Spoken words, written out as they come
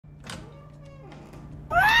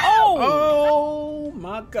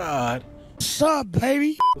my God. What's up,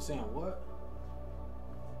 baby? You're saying what?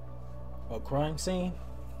 A crime scene?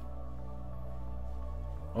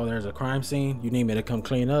 Oh, there's a crime scene? You need me to come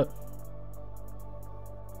clean up?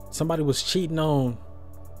 Somebody was cheating on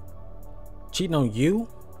you?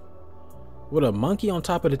 With a monkey on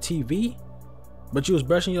top of the TV? But you was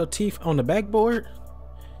brushing your teeth on the backboard?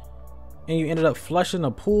 And you ended up flushing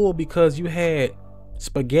a pool because you had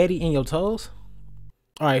spaghetti in your toes?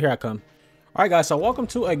 Alright, here I come. Alright guys, so welcome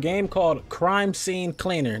to a game called Crime Scene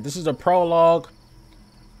Cleaner. This is a prologue.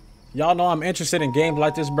 Y'all know I'm interested in games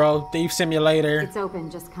like this, bro. Thief Simulator. It's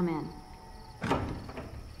open, just come in.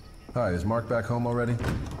 Hi, is Mark back home already?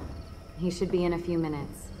 He should be in a few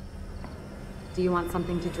minutes. Do you want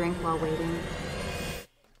something to drink while waiting?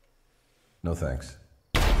 No thanks.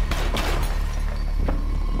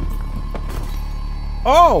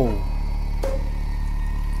 Oh!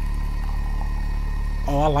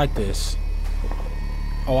 Oh, I like this.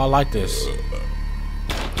 Oh, I like this.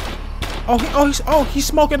 He's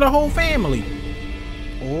smoking the whole family.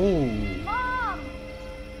 Oh. Mom!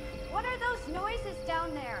 What are those noises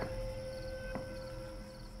down there?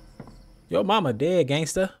 Your mama dead,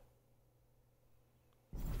 gangster.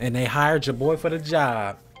 And they hired your boy for the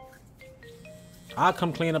job. I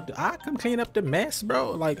come clean up the mess,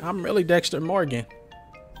 bro. Like, I'm really Dexter Morgan.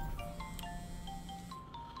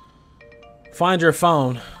 Find your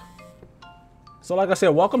phone. So like I said,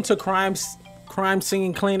 welcome to Crime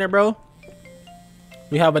Scene Cleaner, bro.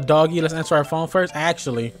 We have a doggy. Let's answer our phone first.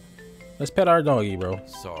 Actually, let's pet our doggy, bro.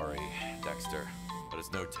 Sorry, Dexter, but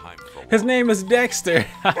it's no time for His name is Dexter.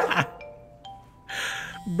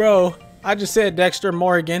 Bro, I just said Dexter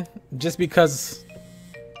Morgan just because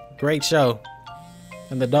great show.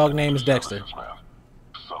 And the dog name is Dexter.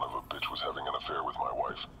 Son of a bitch was having an affair with my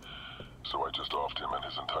wife, so I just offed him and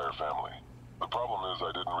his entire family. The problem is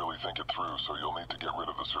I didn't really think it through, so you'll need to get rid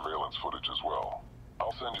of the surveillance footage as well.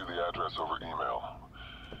 I'll send you the address over email.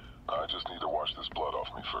 I just need to wash this blood off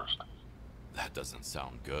me first. That doesn't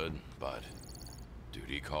sound good, but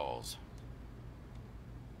duty calls.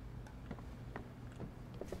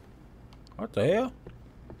 What the hell?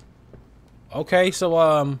 Okay,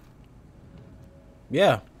 so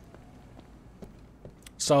yeah.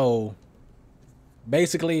 So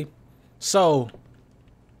basically,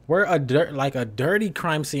 we're a dirty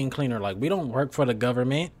crime scene cleaner. Like, we don't work for the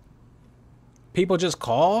government. People just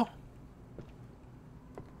call.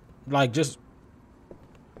 Like, just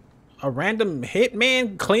a random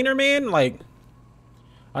hitman, cleaner man. Like,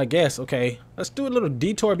 I guess. Okay, let's do a little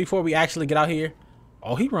detour before we actually get out here.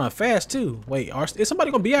 Oh, he run fast too. Wait, is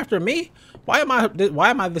somebody gonna be after me? Why am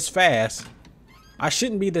I this fast? I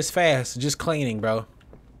shouldn't be this fast. Just cleaning, bro.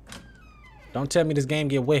 Don't tell me this game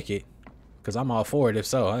get wicked, cause I'm all for it. If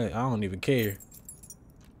so, I don't even care.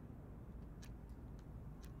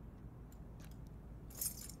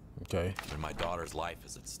 Okay. When my daughter's life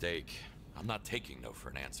is at stake, I'm not taking no for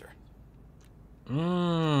an answer.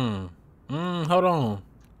 Hold on.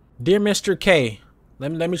 Dear Mr. K.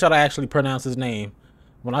 Let me try to actually pronounce his name.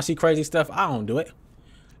 When I see crazy stuff, I don't do it.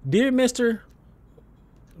 Dear Mr.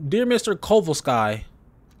 Kovalsky.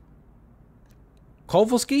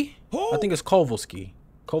 Kovalsky? I think it's Kovalsky.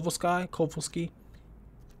 Kovalsky.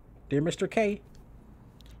 Dear Mr. K.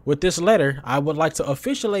 With this letter, I would like to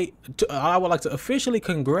officially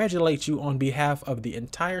congratulate you on behalf of the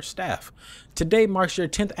entire staff. Today marks your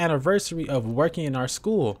 10th anniversary of working in our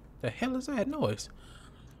school. The hell is that noise?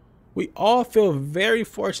 We all feel very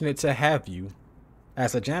fortunate to have you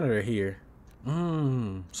as a janitor here.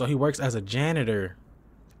 So he works as a janitor.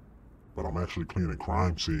 But I'm actually cleaning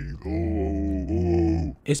crime scenes.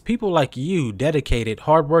 Oh. It's people like you, dedicated,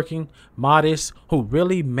 hardworking, modest, who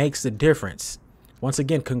really makes the difference. Once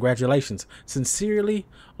again, congratulations. Sincerely,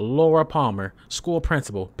 Laura Palmer, school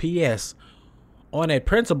principal. P.S. On a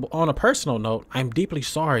personal note, I'm deeply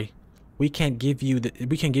sorry. We can give you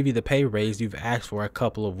the pay raise you've asked for a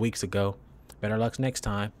couple of weeks ago. Better luck next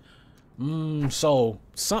time. So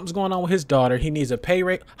something's going on with his daughter. He needs a pay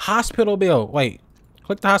raise. Hospital bill. Wait,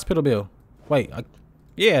 click the hospital bill. Wait,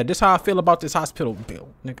 yeah, this is how I feel about this hospital bill,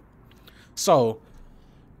 nigga. So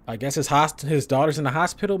I guess his daughter's in the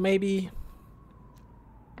hospital. Maybe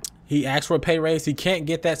he asked for a pay raise. He can't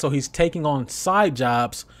get that, so he's taking on side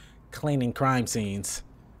jobs, cleaning crime scenes.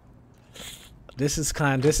 This is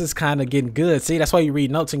kind of getting good. See, that's why you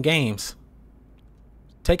read notes in games.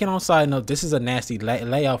 Taking on side note, this is a nasty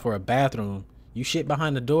layout for a bathroom. You shit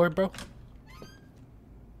behind the door, bro?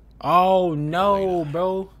 Oh no,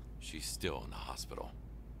 bro. She's still in the hospital.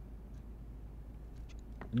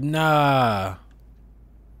 Nah.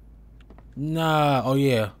 Oh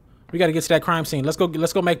yeah. We gotta get to that crime scene. Let's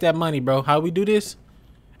go make that money, bro. How we do this?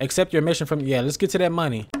 Accept your mission from... Yeah, let's get to that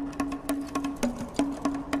money.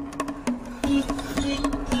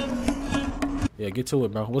 Yeah, get to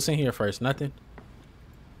it, bro. What's in here first? Nothing?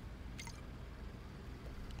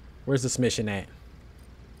 Where's this mission at?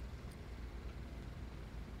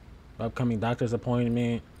 Upcoming doctor's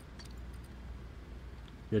appointment.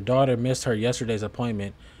 Your daughter missed her yesterday's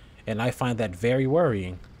appointment, and I find that very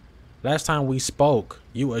worrying. Last time we spoke,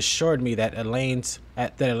 you assured me that Elaine's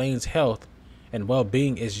health and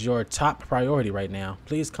well-being is your top priority right now.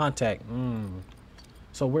 Please contact.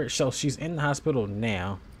 So she's in the hospital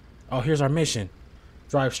now. Oh, here's our mission.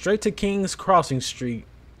 Drive straight to King's Crossing Street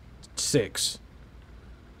 6.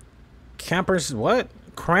 Campers, what?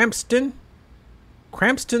 Crampston's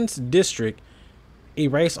district.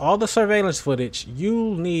 Erase all the surveillance footage.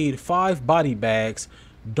 You'll need 5 body bags.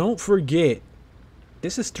 Don't forget.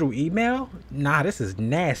 This is through email? Nah, this is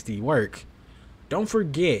nasty work. Don't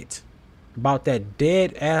forget about that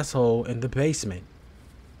dead asshole in the basement.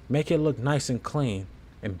 Make it look nice and clean.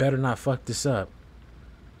 And better not fuck this up.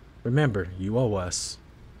 Remember, you owe us.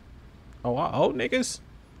 Oh, I owe niggas?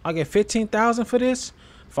 I get 15,000 for this?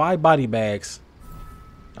 5 body bags.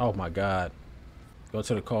 Oh my god. Go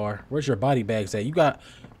to the car. Where's your body bags at? You got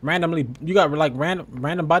like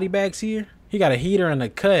random body bags here? He got a heater and a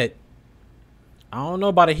cut. I don't know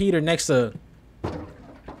about a heater next to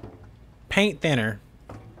paint thinner.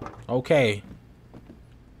 Okay.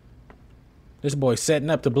 This boy's setting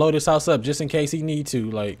up to blow this house up just in case he need to.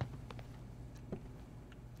 Like,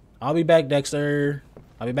 I'll be back, Dexter.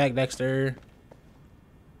 I'll be back, Dexter.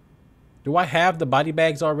 Do I have the body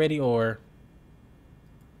bags already, or...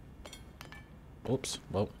 Oops.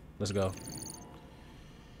 Well, let's go.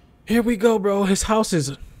 Here we go, bro. His house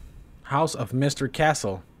is... House of Mr.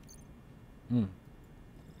 Castle.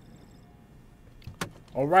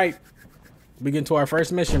 Alright. We get to our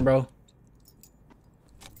first mission, bro.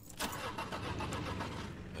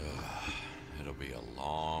 It'll be a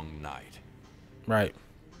long night. Right.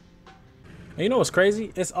 And you know what's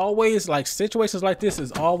crazy? It's always like situations like this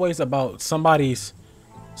is always about somebody's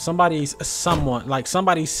someone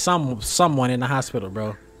in the hospital,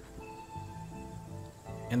 bro.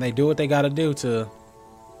 And they do what they gotta do to,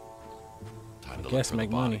 I guess, make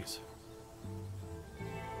money.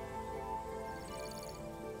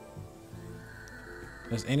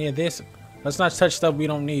 Does any of this? Let's not touch stuff we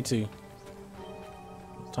don't need to.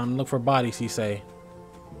 Time to look for bodies, he say.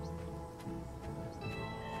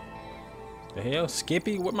 The hell?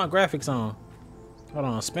 Skippy? What my graphics on? Hold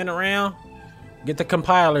on. Spin around. Get the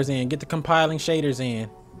compilers in. Get the compiling shaders in.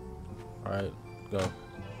 Alright. Go.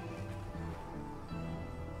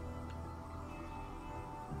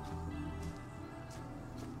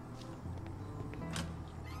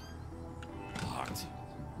 Locked.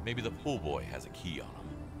 Maybe the pool boy has a key on him.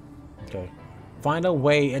 Okay. Find a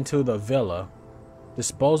way into the villa.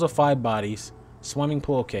 Dispose of 5 bodies. Swimming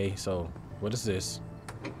pool. Okay, so what is this?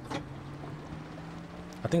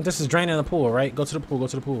 I think this is draining the pool, right? Go to the pool. Go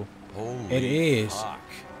to the pool. Holy it is. Fuck.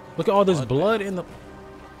 Look at all this blood in the...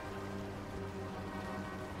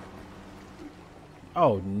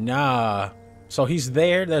 Oh, nah. So he's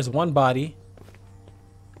there. There's one body.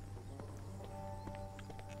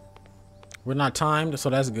 We're not timed, so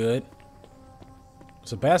that's good.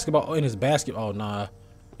 It's a basketball in his basket. Oh, nah.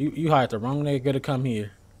 You hired the wrong nigga to come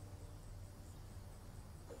here.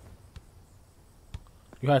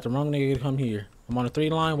 You hired the wrong nigga to come here. I'm on the 3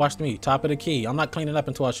 line. Watch me. Top of the key. I'm not cleaning up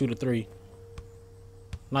until I shoot a 3.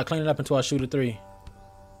 I'm not cleaning up until I shoot a 3.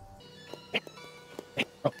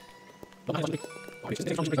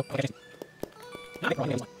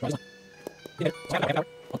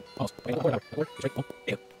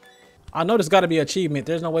 I know there's got to be an achievement.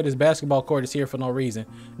 There's no way this basketball court is here for no reason.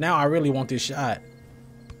 Now I really want this shot.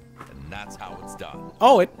 And that's how it's done.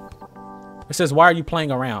 Oh, it says, why are you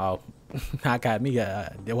playing around? Oh, I got me.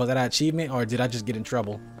 Was that an achievement or did I just get in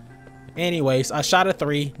trouble? Anyways, I shot a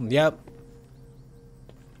 3. Yep.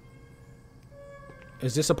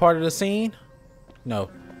 Is this a part of the scene?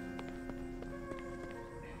 No.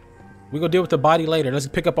 We gonna deal with the body later. Let's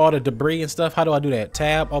pick up all the debris and stuff. How do I do that?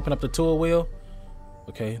 Tab, open up the tool wheel.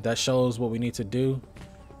 Okay, that shows what we need to do.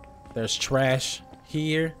 There's trash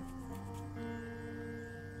here.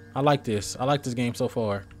 I like this. I like this game so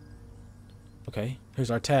far. Okay,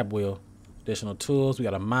 here's our tab wheel. Additional tools. We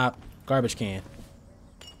got a mop. Garbage can.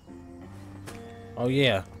 Oh,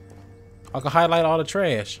 yeah. I can highlight all the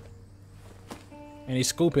trash. And he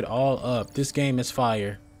scoop it all up. This game is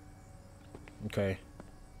fire. Okay.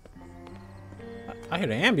 I hear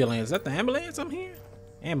the ambulance. Is that the ambulance I'm here?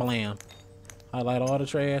 Ambulance. Highlight all the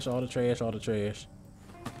trash, all the trash, all the trash.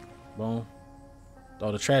 Boom.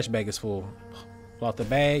 Oh, the trash bag is full. Pull out the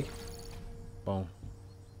bag. Boom.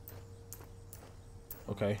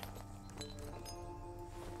 Okay.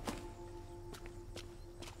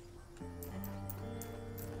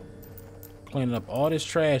 Cleaning up all this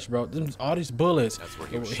trash, bro. All these bullets. That's where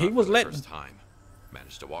he was, He was letting. first time.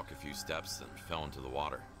 Managed to walk a few steps and fell into the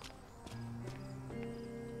water.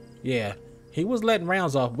 Yeah, he was letting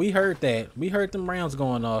rounds off. We heard that. We heard them rounds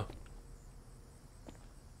going off.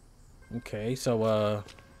 Okay, so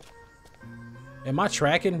am I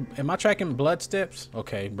tracking blood steps?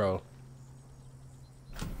 Okay, bro.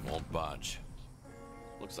 Won't budge.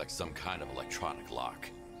 Looks like some kind of electronic lock.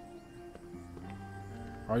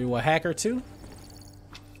 Are you a hacker too?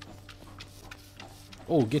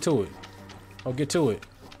 Oh, get to it. Oh, get to it.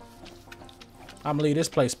 I'm gonna leave this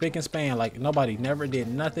place spick and span like nobody never did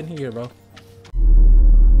nothing here, bro.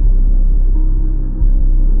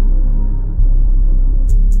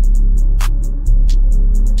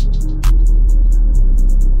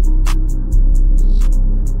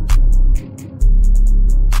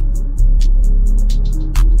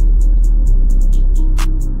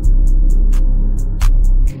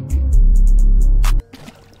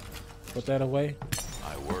 Put that away.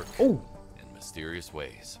 I work Oh, in mysterious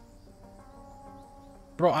ways.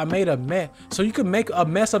 bro, I made a mess. So you can make a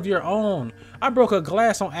mess of your own. I broke a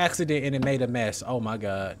glass on accident and it made a mess. Oh my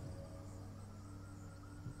god.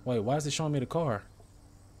 Wait, why is it showing me the car?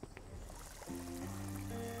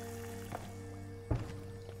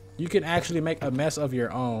 You can actually make a mess of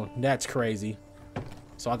your own. That's crazy.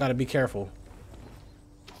 So I gotta be careful.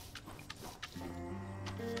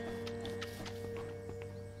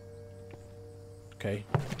 Okay.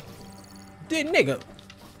 Did nigga.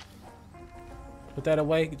 Put that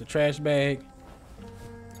away. Get the trash bag.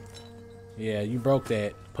 Yeah, you broke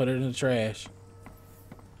that. Put it in the trash.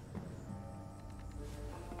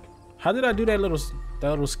 How did I do that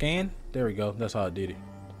little scan? There we go. That's how I did it.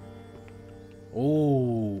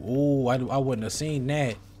 Oh, I wouldn't have seen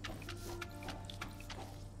that.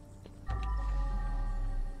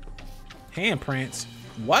 Handprints.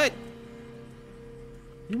 What?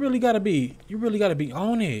 You really gotta be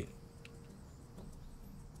on it.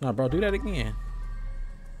 Nah, bro, do that again.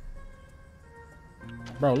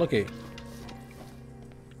 Bro, look at it.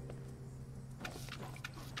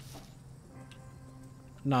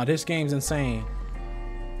 Nah, this game's insane.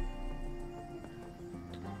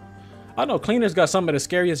 I know cleaners got some of the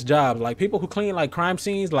scariest jobs. Like people who clean like crime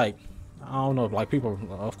scenes, like I don't know, like people,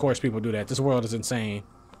 of course people do that. This world is insane.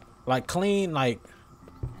 Like clean like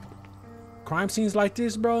crime scenes like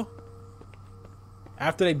this, bro.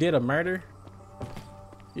 After they did a murder,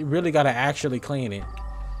 you really gotta actually clean it.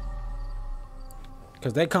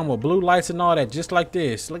 Cause they come with blue lights and all that, just like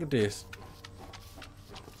this. Look at this.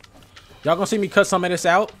 Y'all gonna see me cut some of this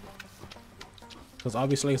out? Cause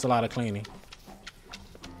obviously it's a lot of cleaning.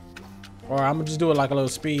 Or I'm gonna just do it like a little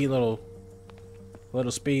speed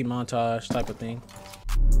montage type of thing.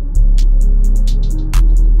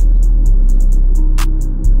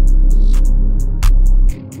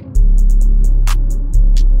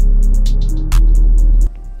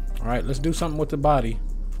 All right, let's do something with the body.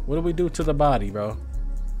 What do we do to the body, bro?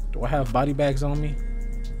 Do I have body bags on me?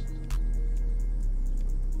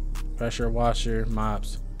 Pressure washer,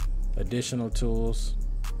 mops, additional tools.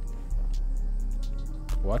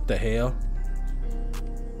 What the hell?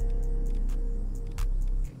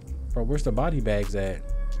 Bro, where's the body bags at?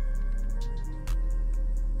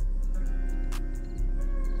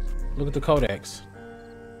 Look at the codex.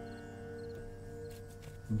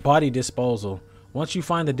 Body disposal. Once you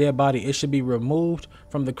find the dead body, it should be removed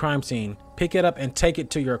from the crime scene. Pick it up and take it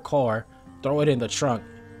to your car. Throw it in the trunk.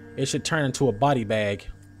 It should turn into a body bag.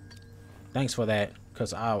 Thanks for that,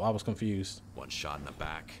 because I was confused. One shot in the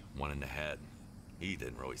back, one in the head. He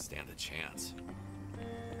didn't really stand a chance.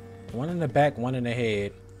 One in the back, one in the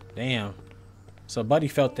head. Damn. So Buddy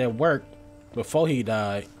felt that work before he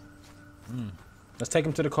died. Let's take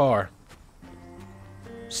him to the car.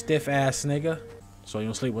 Stiff ass nigga. So you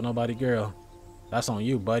don't sleep with nobody girl. That's on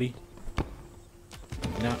you, buddy.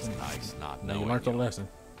 Now, It's nice not now knowing you learned the lesson.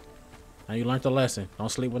 Now you learned the lesson. Don't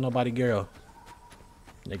sleep with nobody girl.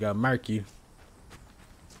 They got murk you.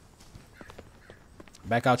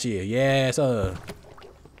 Back out here. Yes, Oh.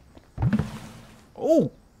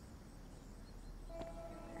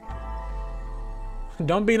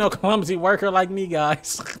 Don't be no clumsy worker like me,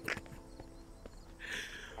 guys.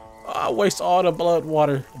 I waste all the blood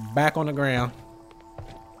water back on the ground.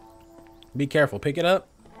 Be careful. Pick it up,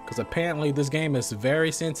 because apparently this game is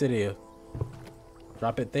very sensitive.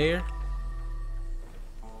 Drop it there.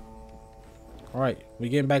 All right, we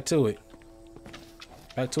getting back to it.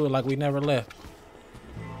 Back to it like we never left.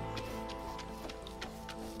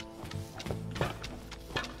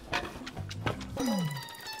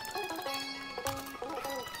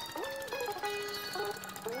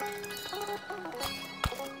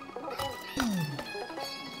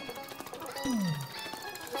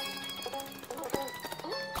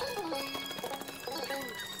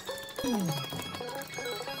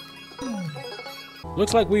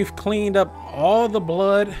 Looks like we've cleaned up all the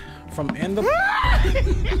blood from in the...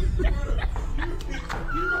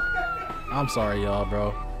 I'm sorry, y'all,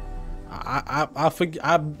 bro.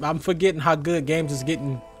 I'm forgetting how good games is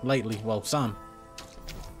getting lately. Well, some.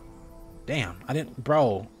 Damn, I didn't...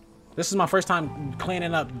 Bro, this is my first time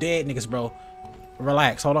cleaning up dead niggas, bro.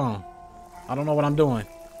 Relax, hold on. I don't know what I'm doing.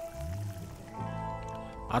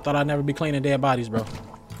 I thought I'd never be cleaning dead bodies, bro.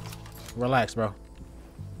 Relax, bro.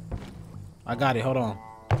 I got it, hold on.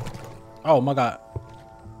 Oh my god.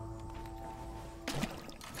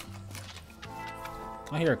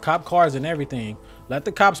 I hear cop cars and everything. Let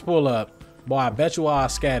the cops pull up. Boy, I bet you I'll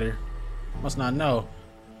scatter. Must not know.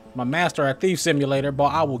 My master at Thief Simulator, boy,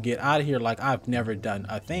 I will get out of here like I've never done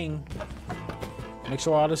a thing. Make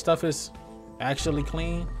sure all this stuff is actually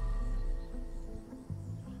clean.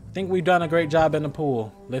 I think we've done a great job in the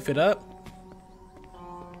pool. Lift it up.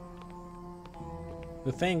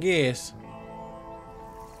 The thing is...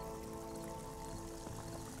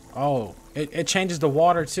 Oh, it changes the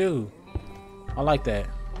water too. I like that.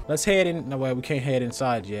 Let's head in. No way, we can't head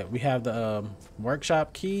inside yet. We have the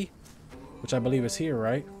workshop key, which I believe is here,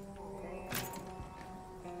 right?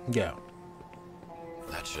 Yeah.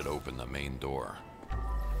 That should open the main door.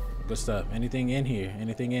 Good stuff. Anything in here?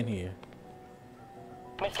 Anything in here?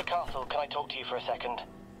 Mr. Castle, can I talk to you for a second?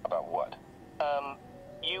 About what?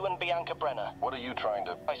 You and Bianca Brenner. What are you trying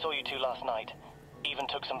to... I saw you two last night. Even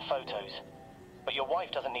took some photos. But your wife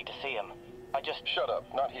doesn't need to see them. I just... Shut up,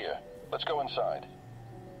 not here. Let's go inside.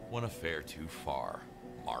 One affair too far,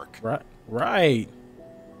 Mark. Right.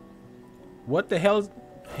 What the hell?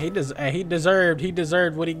 He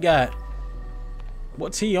deserved what he got.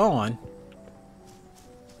 What's he on?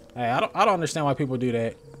 Hey, I don't understand why people do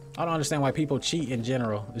that. I don't understand why people cheat in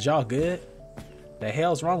general. Is y'all good? The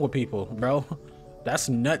hell's wrong with people, bro? That's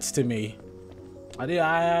nuts to me. I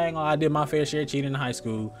ain't gonna lie, I did my fair share cheating in high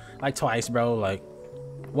school. Like twice, bro. Like,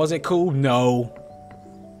 was it cool? No.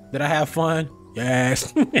 Did I have fun?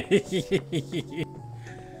 Yes. Will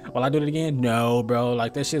I do it again? No, bro.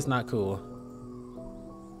 Like, that shit's not cool.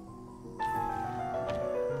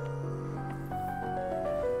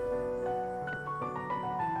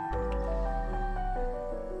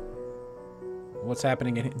 What's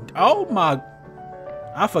happening in here? Oh my...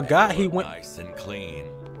 I forgot he went... Nice and clean.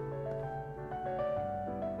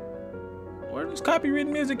 Where's this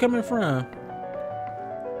copywritten music coming from?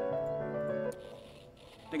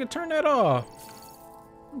 Nigga, turn that off.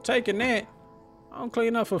 I'm taking that. I don't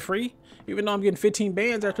clean up for free. Even though I'm getting 15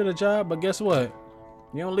 bands after the job, but guess what?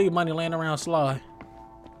 You don't leave money laying around sly.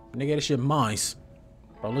 Nigga, this shit mice.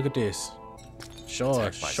 Bro, look at this. Sure,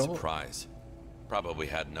 Attacked by surprise. Probably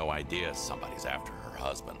had no idea somebody's after her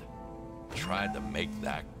husband. Tried to make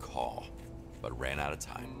that call, but ran out of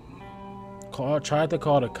time. Tried to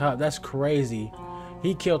call the cop. That's crazy.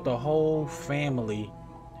 He killed the whole family,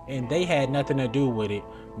 and they had nothing to do with it.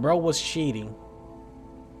 Bro was cheating.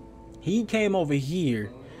 He came over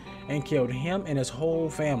here and killed him and his whole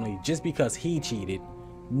family just because he cheated.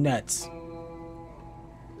 Nuts.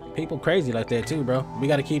 People crazy like that too, bro. We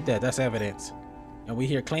gotta keep that. That's evidence. And we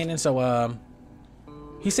here cleaning, so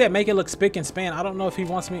he said make it look spick and span. I don't know if he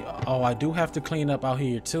wants me. Oh, I do have to clean up out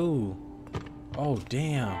here too. Oh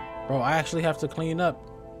damn, bro, I actually have to clean up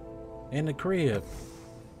in the crib.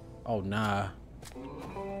 Oh nah.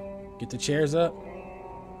 Get the chairs up.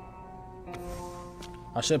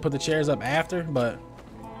 I should put the chairs up after, but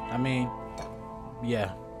I mean,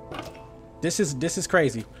 yeah. This is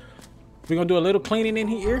crazy. We're gonna do a little cleaning in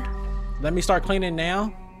here. Let me start cleaning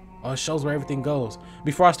now. Oh, it shows where everything goes.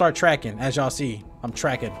 Before I start tracking, as y'all see, I'm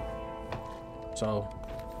tracking. So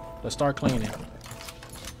let's start cleaning.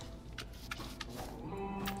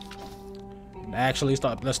 Actually,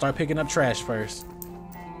 let's start picking up trash first.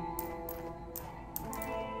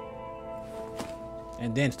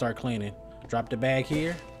 And then start cleaning. Drop the bag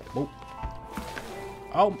here. Boop.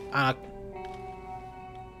 Oh,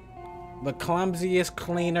 the clumsiest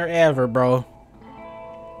cleaner ever, bro.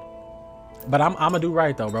 But I'm gonna do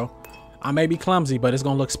right though, bro. I may be clumsy, but it's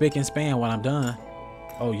gonna look spick and span when I'm done.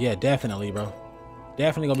 Oh yeah, definitely, bro.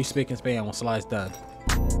 Definitely gonna be spick and span when Sly's done.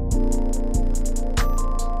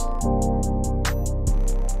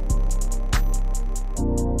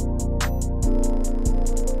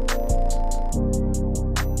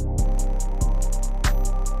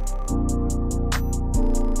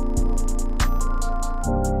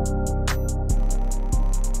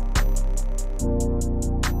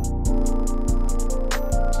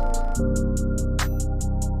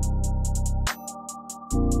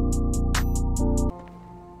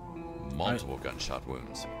 Multiple gunshot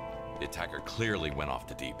wounds. The attacker clearly went off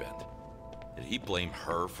the deep end. Did he blame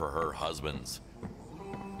her for her husband's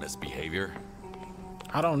misbehavior?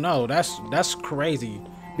 I don't know. That's crazy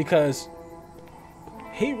because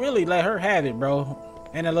he really let her have it, bro.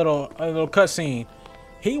 In a little cutscene,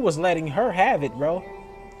 he was letting her have it, bro.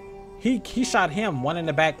 He shot him, one in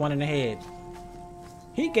the back, one in the head.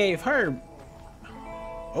 He gave her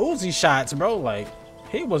Uzi shots, bro. Like,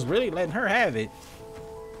 he was really letting her have it,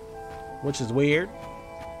 which is weird.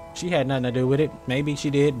 She had nothing to do with it. Maybe she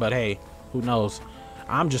did, but hey, who knows?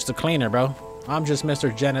 I'm just a cleaner, bro. I'm just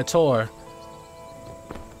Mr. Janitor.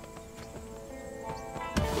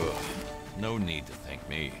 Ugh, no need to thank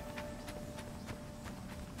me.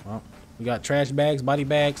 Well, we got trash bags, body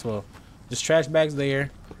bags. Well, just trash bags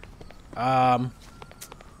there.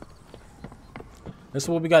 This is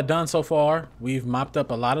what we got done so far. We've mopped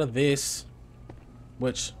up a lot of this,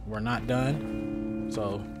 which we're not done.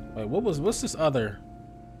 So, wait, what's this other?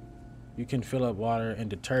 You can fill up water and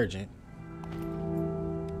detergent.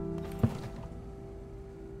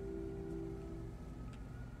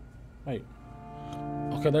 Wait.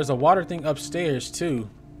 Okay, there's a water thing upstairs too.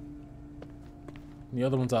 The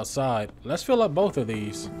other one's outside. Let's fill up both of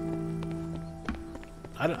these.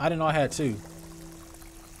 I didn't know I had two.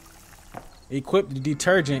 Equip the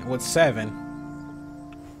detergent with 7.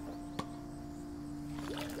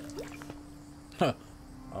 Huh.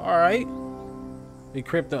 Alright.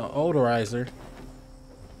 Equip the odorizer.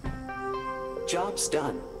 Job's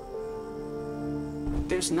done.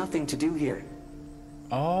 There's nothing to do here.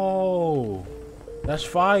 Oh, that's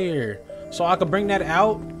fire. So I could bring that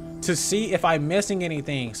out to see if I'm missing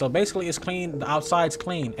anything. So basically it's clean, the outside's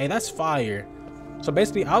clean. Hey, that's fire. So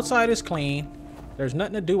basically outside is clean. There's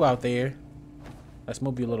nothing to do out there. Let's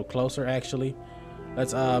move you a little closer actually.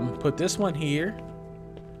 Let's put this one here.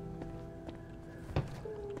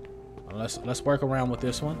 Let's work around with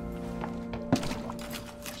this one.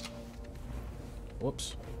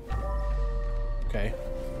 Whoops. Okay.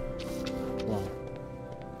 Come on.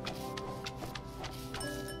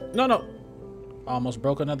 No. Almost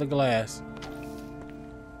broke another glass.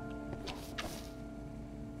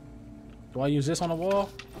 Do I use this on the wall?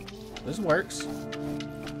 This works.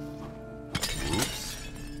 Oops.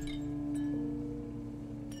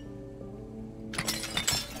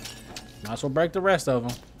 Might as well break the rest of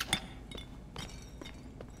them.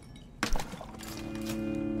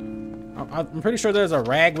 I'm pretty sure there's a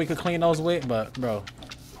rag we could clean those with, but bro.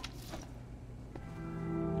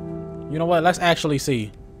 You know what? Let's actually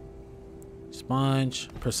see. Sponge,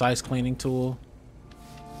 precise cleaning tool.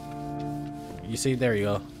 You see, there you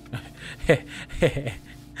go.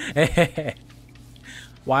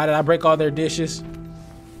 Why did I break all their dishes?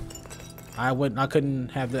 I couldn't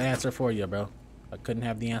have the answer for you, bro. I couldn't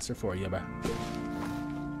have the answer for you, bro.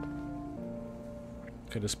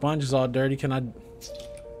 Okay, the sponge is all dirty.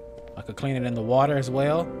 I could clean it in the water as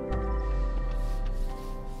well.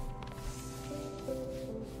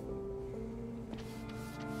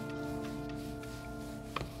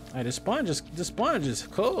 Hey, the sponge is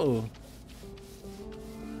cool.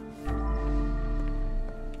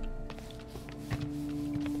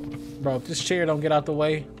 Bro, if this chair don't get out the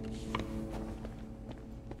way.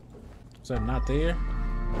 Is that not there?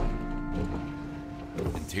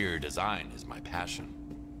 Interior design is my passion.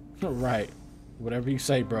 Right. Whatever you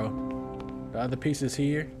say, bro. The other piece is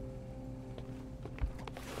here.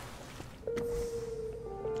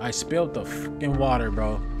 I spilled the fucking water,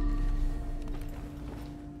 bro.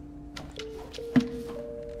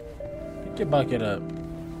 Pick your bucket up.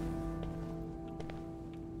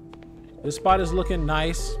 This spot is looking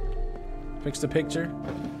nice. Fix the picture.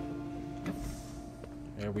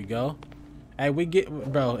 There we go. Hey,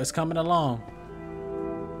 bro, it's coming along.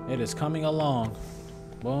 It is coming along.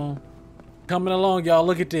 Boom. Coming along, y'all.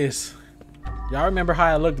 Look at this. Y'all remember how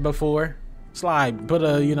I looked before? Slide. Put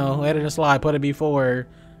a, edit a slide. Put a before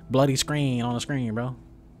bloody screen on the screen, bro.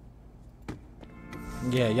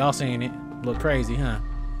 Yeah, y'all seen it. Look crazy, huh?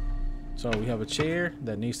 So we have a chair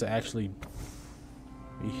that needs to actually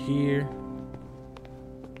be here.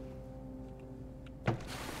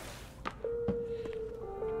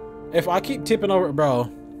 If I keep tipping over,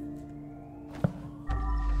 bro,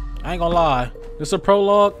 I ain't gonna lie. It's a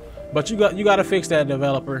prologue, but you got to fix that,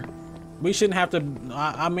 developer. We shouldn't have to.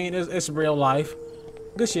 I mean, it's real life.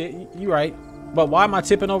 Good shit. You right. But why am I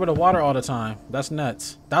tipping over the water all the time? That's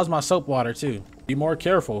nuts. That was my soap water too. Be more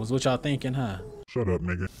careful is what y'all thinking, huh? Shut up,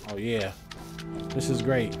 nigga. Oh yeah. This is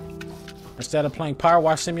great. Instead of playing Power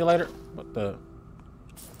Wash Simulator, what the?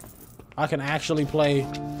 I can actually play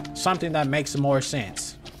something that makes more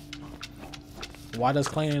sense. Why does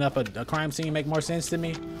cleaning up a crime scene make more sense to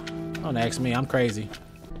me? Don't ask me, I'm crazy.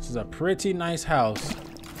 This is a pretty nice house.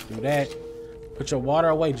 Do that. Put your water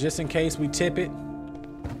away just in case we tip it.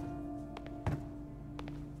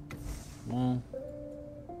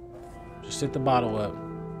 Just sit the bottle up.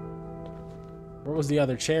 Where was the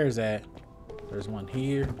other chairs at? There's one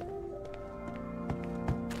here.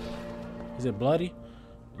 Is it bloody?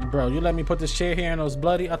 Bro, you let me put this chair here and it was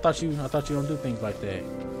bloody? I thought you don't do things like that.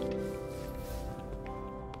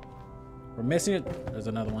 We're missing it. There's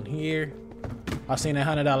another one here. I seen a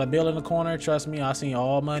 $100 bill in the corner. Trust me, I seen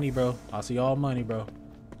all money, bro. I see all money, bro.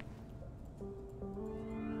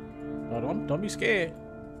 Oh, don't be scared.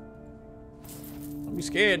 Don't be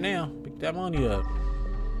scared now. Pick that money up.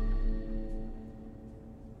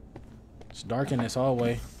 It's dark in this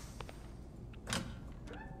hallway.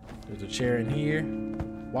 There's a chair in here.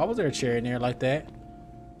 Why was there a chair in there like that?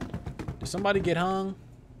 Did somebody get hung?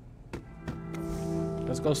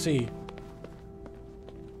 Let's go see.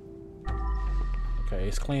 Okay,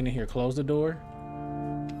 it's clean in here. Close the door.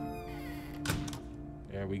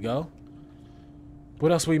 There we go.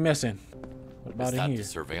 What else are we missing? What about in here? The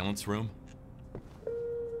surveillance room?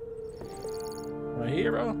 Right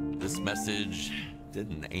here, bro. This message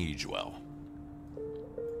didn't age well.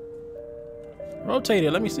 Rotate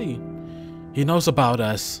it. Let me see. He knows about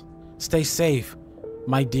us. Stay safe,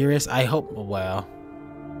 my dearest. I hope. Well,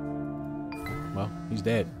 he's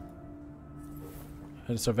dead.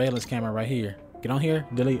 There's a surveillance camera right here. Get on here.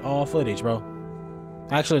 Delete all footage, bro.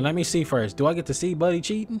 Actually, let me see first. Do I get to see Buddy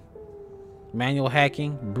cheating? Manual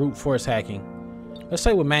hacking, brute force hacking. Let's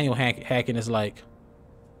say what manual hacking is like.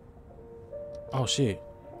 Oh shit.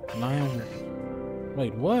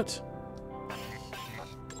 Wait, what?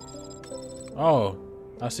 Oh,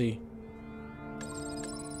 I see.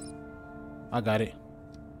 I got it.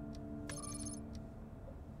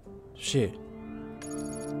 Shit.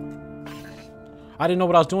 I didn't know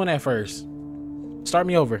what I was doing at first. Start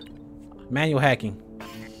me over. Manual hacking.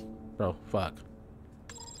 Bro, fuck.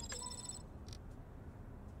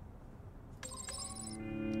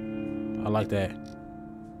 I like that.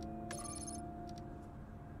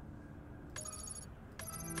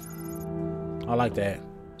 I like that.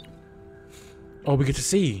 Oh, we get to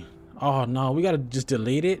see. Oh no, we gotta just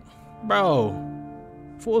delete it. Bro,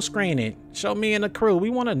 full screen it. Show me and the crew. We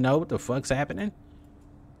want to know what the fuck's happening.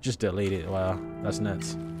 Just delete it. Wow, that's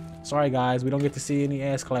nuts. Sorry guys, we don't get to see any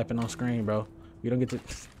ass clapping on screen, bro. We don't get to.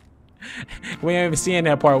 We ain't even seeing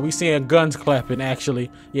that part. We seeing guns clapping actually.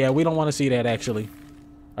 Yeah, we don't want to see that actually.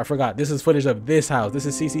 I forgot. This is footage of this house. This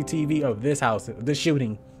is CCTV of this house. The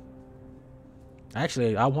shooting.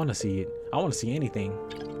 Actually, I want to see it. I want to see anything.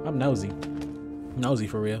 I'm nosy. Nosy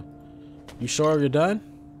for real. You sure you're done?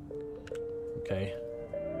 Okay.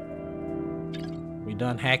 We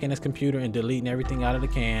done hacking his computer and deleting everything out of the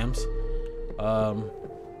cams.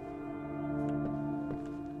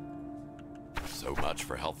 So much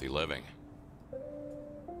for healthy living. I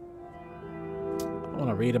want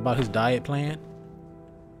to read about his diet plan.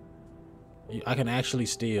 I can actually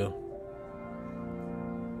steal.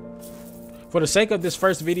 For the sake of this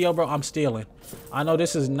first video, bro, I'm stealing. I know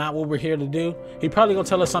this is not what we're here to do. He probably gonna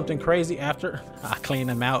tell us something crazy after I clean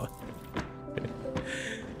him out.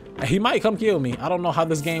 He might come kill me. I don't know how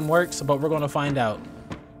this game works, but we're gonna find out.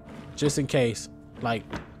 Just in case, like,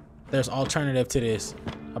 there's alternative to this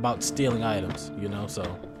about stealing items, you know. So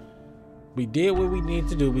we did what we needed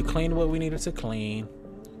to do. We cleaned what we needed to clean.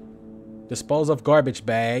 Dispose of garbage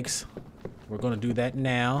bags. We're gonna do that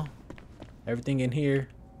now. Everything in here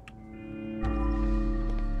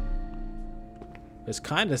is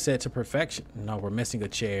kind of set to perfection. No, we're missing a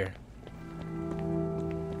chair.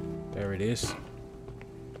 There it is.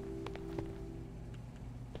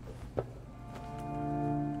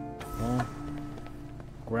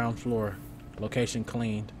 Ground floor. Location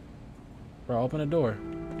cleaned. Bro, open the door.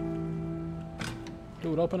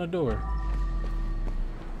 Dude, open the door.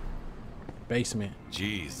 Basement.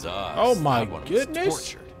 Jesus. Oh my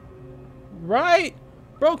goodness. Right?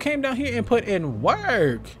 Bro came down here and put in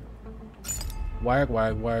work. Work.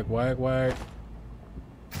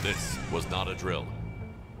 This was not a drill.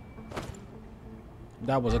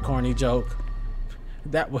 That was a corny joke.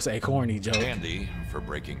 That was a corny joke. Candy for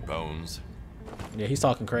breaking bones. Yeah, he's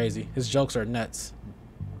talking crazy. His jokes are nuts.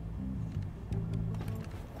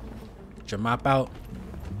 Get your mop out.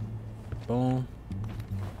 Boom.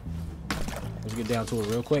 Let's get down to it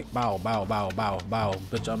real quick. Bow.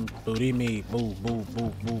 Bitch, I'm booty me.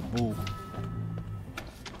 Boo.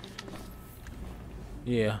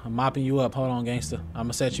 Yeah, I'm mopping you up. Hold on, gangster. I'm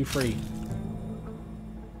gonna set you free.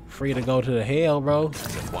 Free to go to the hell, bro.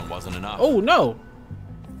 As if one wasn't enough. Oh, no.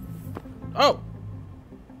 Oh.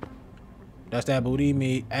 That's that booty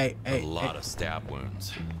meat. Hey. A lot of stab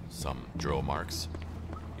wounds. Some drill marks.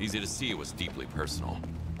 Easy to see it was deeply personal.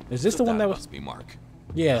 Is this the one that was... must be Mark.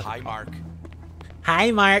 Yeah. Hi, Mark.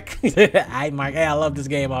 Hi, Mark. Hi, Mark. Hey, I love this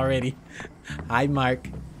game already. Hi, Mark.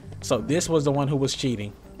 So this was the one who was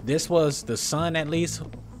cheating. This was the son, at least.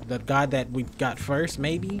 The guy that we got first,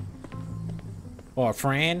 maybe. Or a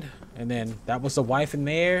friend. And then that was the wife in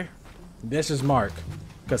there. This is Mark.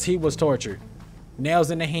 Because he was tortured.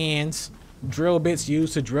 Nails in the hands. Drill bits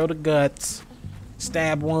used to drill the guts.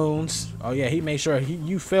 Stab wounds. Oh yeah, he made sure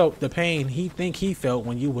you felt the pain he felt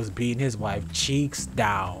when you was beating his wife cheeks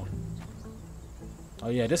down. Oh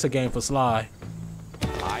yeah, this a game for Sly.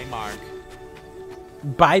 Hi, Mark.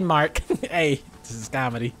 Bye, Mark. Hey, this is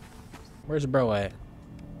comedy. Where's the bro at?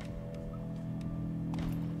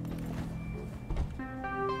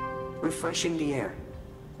 Refreshing the air.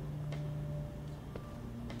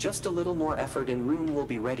 Just a little more effort and room will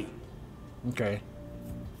be ready. Okay.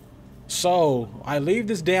 So, I leave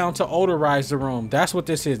this down to odorize the room. That's what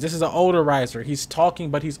this is. This is an odorizer. He's talking,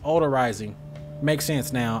 but he's odorizing. Makes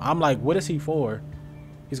sense now. I'm like, what is he for?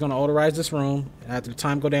 He's going to odorize this room. After the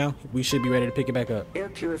time go down, we should be ready to pick it back up. Air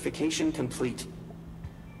purification complete.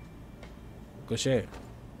 Good shit.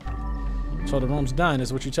 So the room's done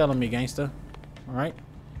is what you're telling me, gangsta. All right.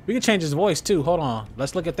 We can change his voice too. Hold on.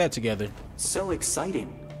 Let's look at that together. So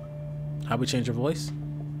exciting. How we change your voice?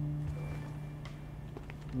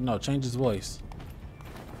 No, change his voice.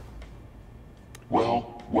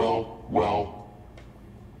 Well.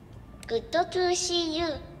 Good to see you.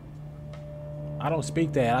 I don't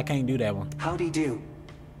speak that. I can't do that one. Howdy do.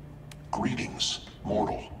 Greetings,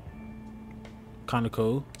 mortal. Kind of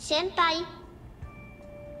cool. Senpai.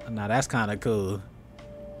 Now that's kind of cool.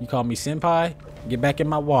 You call me senpai? Get back in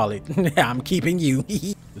my wallet. I'm keeping you.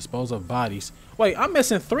 Dispose of bodies. Wait, I'm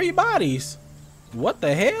missing 3 bodies. What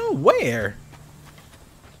the hell? Where?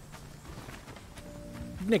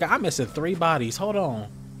 Nigga, I'm missing 3 bodies. Hold on.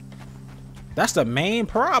 That's the main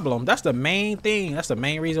problem. That's the main thing. That's the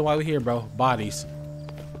main reason why we're here, bro. Bodies.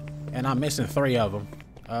 And I'm missing 3 of them.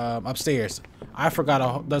 Upstairs. I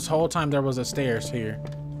forgot this whole time there was a stairs here.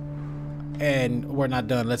 And we're not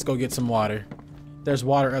done. Let's go get some water. There's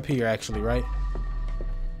water up here, actually, right?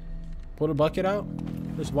 Pull the bucket out.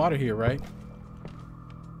 There's water here, right?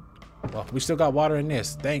 Well, we still got water in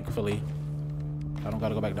this, thankfully. I don't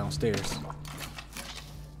gotta go back downstairs.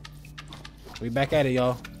 We back at it,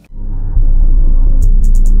 y'all.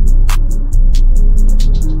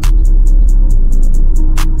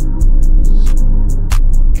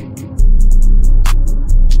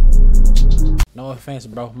 No offense,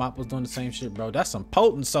 bro. Mop was doing the same shit, bro. That's some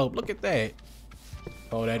potent soap. Look at that.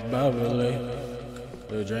 Oh, that bubbly.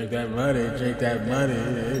 Drink that money. Drink that money.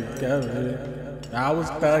 I was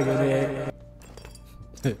thugging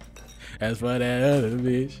it. As for that other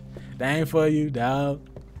bitch, that ain't for you, dog.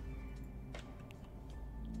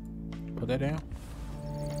 Put that down.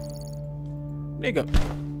 Nigga.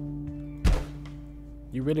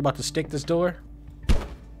 You really about to stick this door?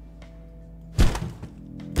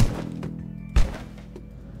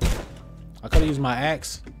 I could've used my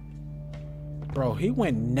axe. Bro, he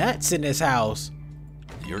went nuts in this house.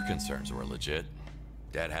 Your concerns were legit.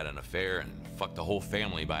 Dad had an affair and fucked the whole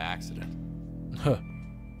family by accident. Huh.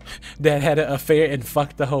 Dad had an affair and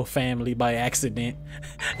fucked the whole family by accident.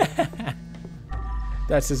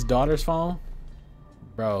 That's his daughter's phone?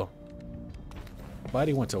 Bro.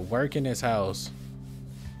 Buddy went to work in his house.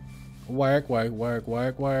 Work.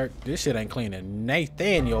 This shit ain't cleaning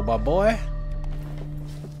Nathaniel, my boy.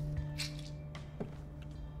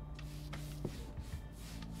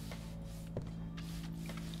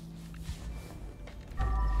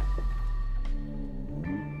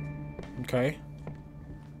 Okay.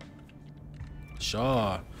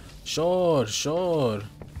 Sure.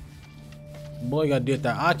 Boy got did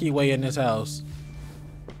the Aki way in this house.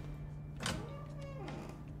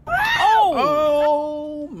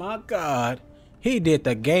 Oh my God. He did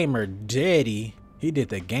the gamer dirty. What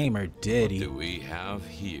do we have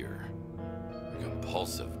here? A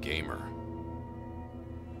compulsive gamer.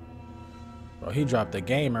 Bro, he dropped the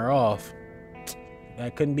gamer off.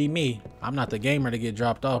 That couldn't be me. I'm not the gamer to get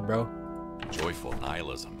dropped off, bro. Joyful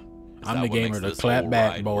nihilism. Is I'm that the what gamer makes to this clap whole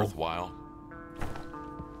back, ride bro. Worthwhile?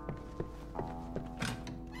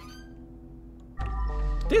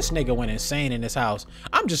 This nigga went insane in this house.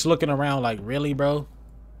 I'm just looking around like, really, bro?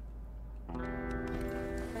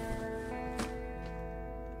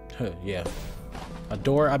 Yeah. A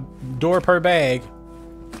door per bag.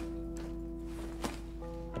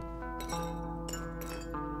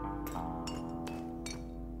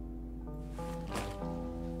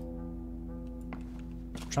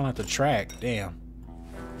 Trying not to track. Damn.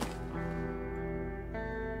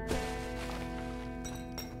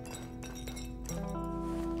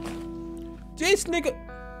 This nigga.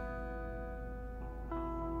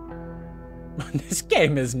 This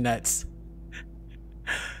game is nuts.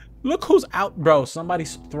 Look who's out, bro.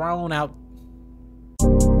 Somebody's thrown out.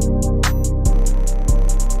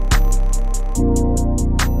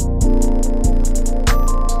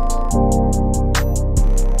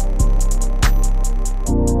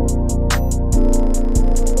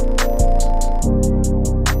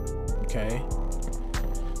 Okay.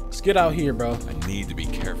 Let's get out here, bro. I need to be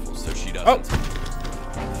careful so she doesn't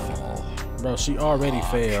fall. Bro, she already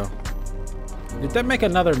fell. Did that make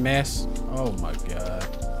another mess? Oh my god.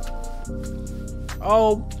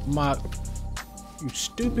 Oh my. You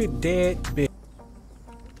stupid dead bitch.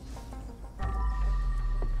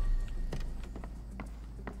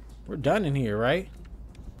 We're done in here, right?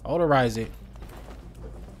 Odorize it.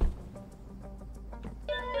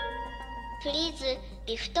 Please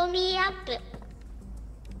lift me up.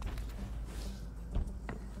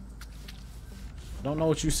 Don't know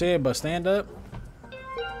what you said, but stand up.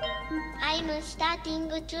 I'm starting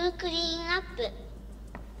to clean up.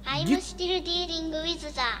 I'm still dealing with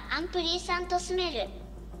the unpleasant smell.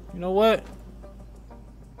 You know what?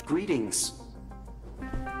 Greetings.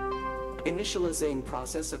 Initializing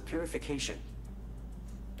process of purification.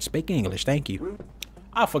 Speak English, thank you.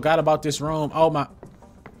 I forgot about this room. Oh my.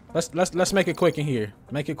 Let's make it quick in here.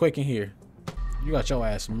 Make it quick in here. You got your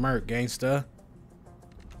ass murked, gangsta.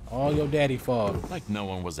 All your daddy fault. Like no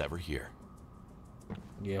one was ever here.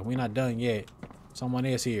 Yeah, we not done yet. Someone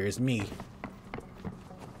is here. It's me.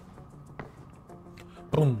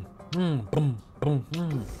 Boom. Boom.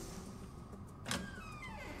 Boom.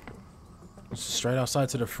 Straight outside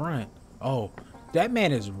to the front. Oh, that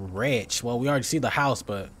man is rich. Well, we already see the house,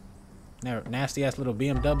 but nasty ass little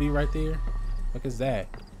BMW right there. Look at that.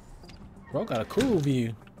 Bro got a cool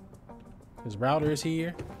view. His router is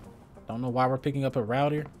here. Don't know why we're picking up a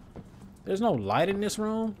router. There's no light in this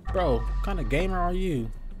room. Bro, what kind of gamer are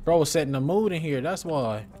you? Bro was setting the mood in here. That's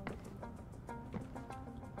why.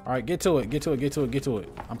 All right, get to it. Get to it.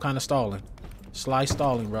 I'm kind of stalling. Sly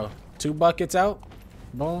stalling, bro. 2 buckets out.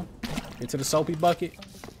 Boom. Get to the soapy bucket.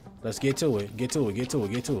 Let's get to it. Get to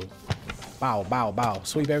it. Bow.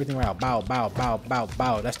 Sweep everything around. Bow.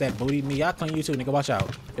 That's that booty me. I clean you too, nigga. Watch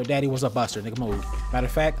out. Your daddy was a buster, nigga. Move. Matter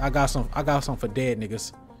of fact, I got some for dead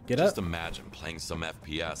niggas. Get up. Just imagine playing some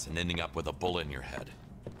FPS and ending up with a bullet in your head.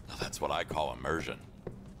 Now that's what I call immersion.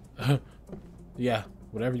 Yeah,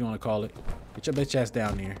 whatever you want to call it. Get your bitch ass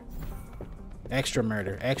down there. Extra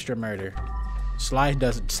murder. Sly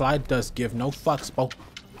does give no fucks, bro.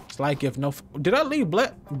 Sly give no. Did I leave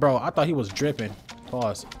blood, bro? I thought he was dripping.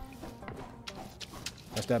 Pause.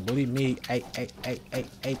 That's that booty me. Hey.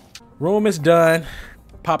 Room is done.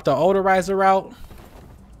 Pop the odorizer out.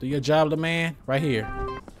 Do your job, the man. Right here.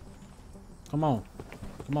 Come on,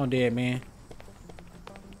 dead man.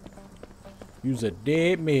 You's a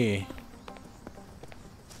dead man.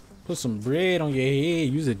 Put some bread on your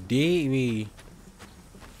head. You's a dead man.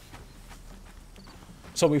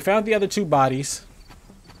 So we found the other 2 bodies.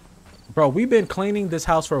 Bro, we've been cleaning this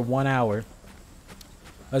house for 1 hour.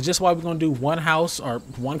 That's just why we're gonna do 1 house or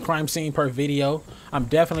 1 crime scene per video. I'm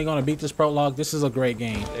definitely gonna beat this prologue. This is a great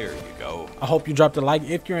game. There you go. I hope you dropped a like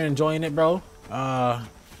if you're enjoying it, bro.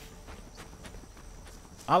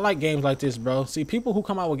 I like games like this, bro. See, people who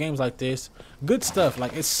come out with games like this, good stuff.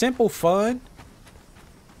 Like, it's simple fun,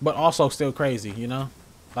 but also still crazy, you know?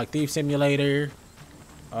 Like Thief Simulator.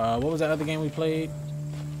 What was that other game we played?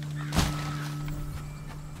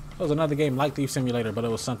 It was another game like Thief Simulator, but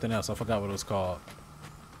it was something else. I forgot what it was called.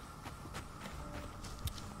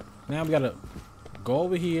 Now we gotta go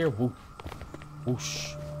over here. Whoop.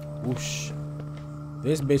 Whoosh. Whoosh.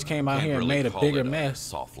 This bitch came out here and made a bigger mess.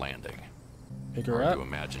 Soft landing. Pick her Hard up. to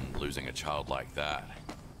imagine losing a child like that.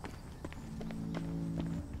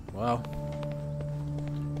 Well,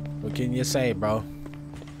 what can you say, bro?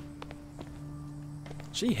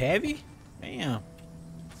 She heavy? Damn.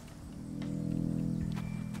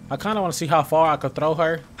 I kind of want to see how far I could throw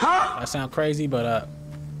her. That sounds crazy, but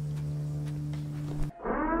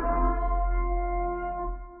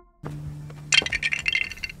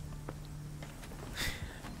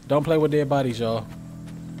don't play with dead bodies, y'all.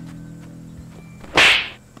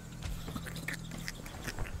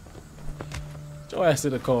 Go ass to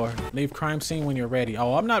the car. Leave crime scene when you're ready.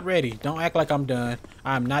 Oh, I'm not ready. Don't act like I'm done.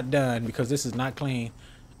 I'm not done because this is not clean.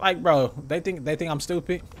 Like, bro, they think I'm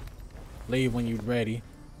stupid. Leave when you're ready.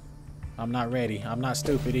 I'm not ready. I'm not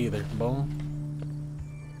stupid either. Boom.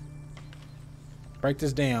 Break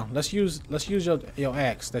this down. Let's use your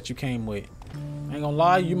axe that you came with. I ain't gonna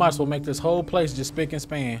lie, you might as well make this whole place just spick and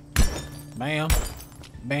span. Bam.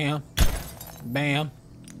 Bam. Bam.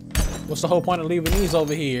 What's the whole point of leaving these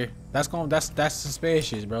over here? That's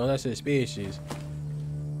suspicious, bro. That's suspicious.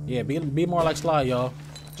 Yeah, be more like Sly, y'all.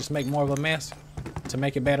 Just make more of a mess to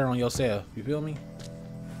make it better on yourself. You feel me?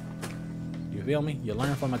 You feel me? You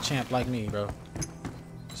learn from a champ like me, bro.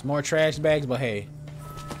 It's more trash bags, but hey.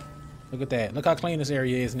 Look at that. Look how clean this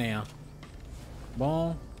area is now.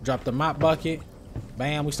 Boom. Drop the mop bucket.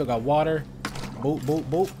 Bam. We still got water. Boop, boop,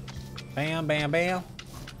 boop. Bam, bam, bam.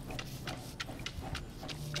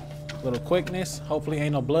 Little quickness. Hopefully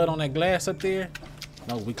ain't no blood on that glass up there.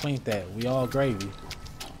 No, we cleaned that. We all gravy.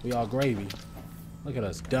 We all gravy. Look at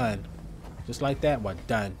us. Done. Just like that, but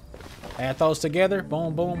done. Add those together.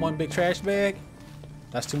 Boom, boom. One big trash bag.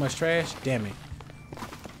 That's too much trash. Damn it.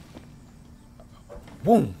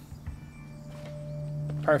 Boom.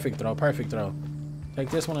 Perfect throw. Perfect throw. Take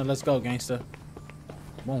this one and let's go, gangster.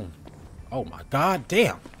 Boom. Oh my god,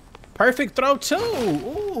 damn. Perfect throw too.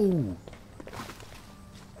 Ooh.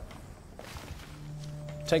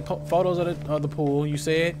 Take photos of the pool, you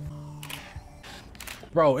said.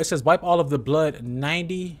 Bro, it says wipe all of the blood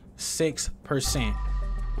 96%.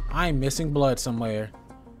 I'm missing blood somewhere.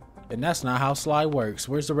 And that's not how Sly works.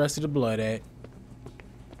 Where's the rest of the blood at?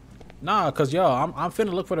 Nah, cause y'all, I'm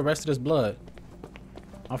finna look for the rest of this blood.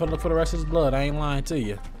 I'm finna look for the rest of this blood. I ain't lying to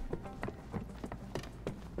you.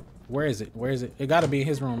 Where is it? Where is it? It gotta be in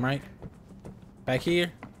his room, right? Back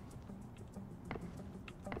here?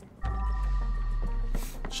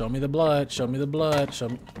 Show me the blood. Show me the blood. Show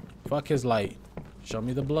me. Fuck his light. Show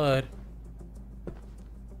me the blood.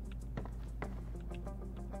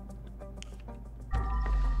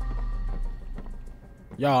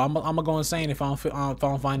 Y'all, I'm gonna go insane if I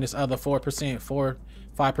don't find this other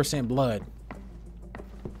 5% blood.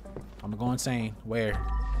 I'm gonna go insane. Where?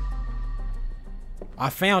 I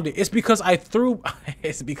found it. It's because I threw.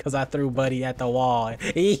 It's because I threw Buddy at the wall.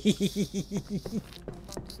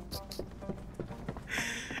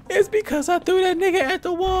 It's because I threw that nigga at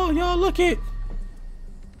the wall. Y'all look it.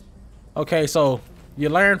 Okay, so you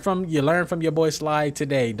learn from your boy Sly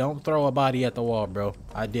today. Don't throw a body at the wall, bro.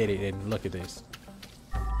 I did it, and look at this.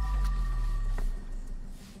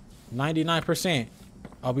 99%.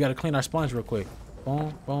 Oh, we gotta clean our sponge real quick.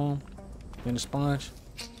 Boom, boom. Clean the sponge.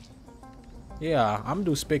 Yeah, I'm gonna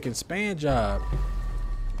do spick and span job.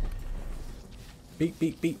 Beep,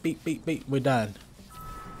 beep, beep, beep, beep, beep. We're done.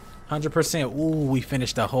 100%. Ooh, we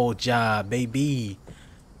finished the whole job, baby.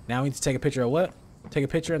 Now we need to take a picture of what? Take a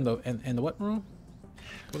picture in the what room?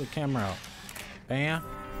 Put the camera out. Bam.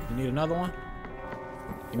 You need another one?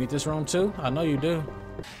 You need this room too? I know you do.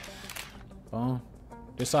 Boom.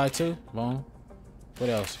 This side too? Boom. What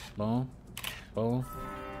else? Boom. Boom.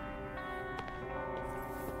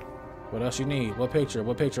 What else you need? What picture?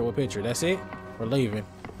 What picture? What picture? That's it? We're leaving.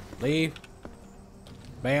 Leave.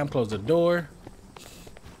 Bam. Close the door.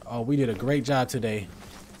 Oh, we did a great job today.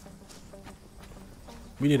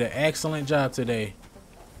 We did an excellent job today.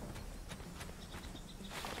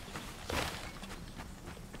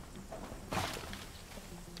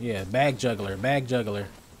 Yeah, bag juggler, bag juggler.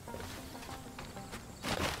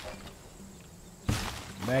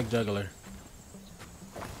 Bag juggler.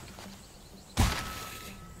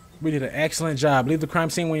 We did an excellent job. Leave the crime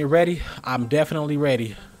scene when you're ready. I'm definitely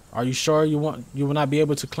ready. Are you sure you will not be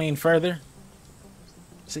able to clean further?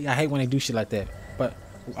 See, I hate when they do shit like that. But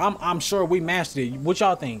I'm sure we mastered it. What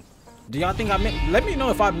y'all think? Do y'all think let me know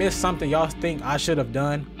if I missed something y'all think I should have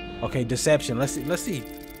done. Okay, deception. Let's see.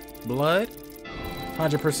 Blood.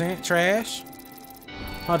 100% trash.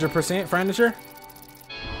 100% furniture.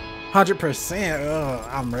 100%. Ugh,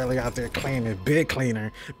 I'm really out there cleaning. Big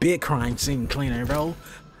cleaner. Big crime scene cleaner, bro.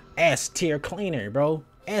 S tier cleaner, bro.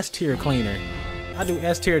 S tier cleaner. I do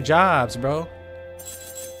S tier jobs, bro.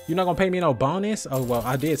 You're not gonna pay me no bonus? Oh, well,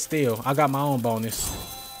 I did steal. I got my own bonus.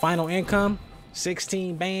 Final income,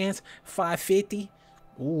 16 bands, 550.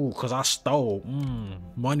 Ooh, cause I stole.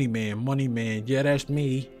 Money man. Yeah, that's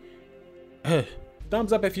me.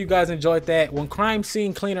 Thumbs up if you guys enjoyed that. When Crime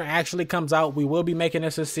Scene Cleaner actually comes out, we will be making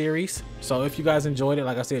this a series. So if you guys enjoyed it,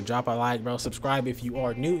 like I said, drop a like, bro. Subscribe if you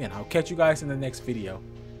are new, and I'll catch you guys in the next video.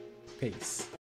 Peace.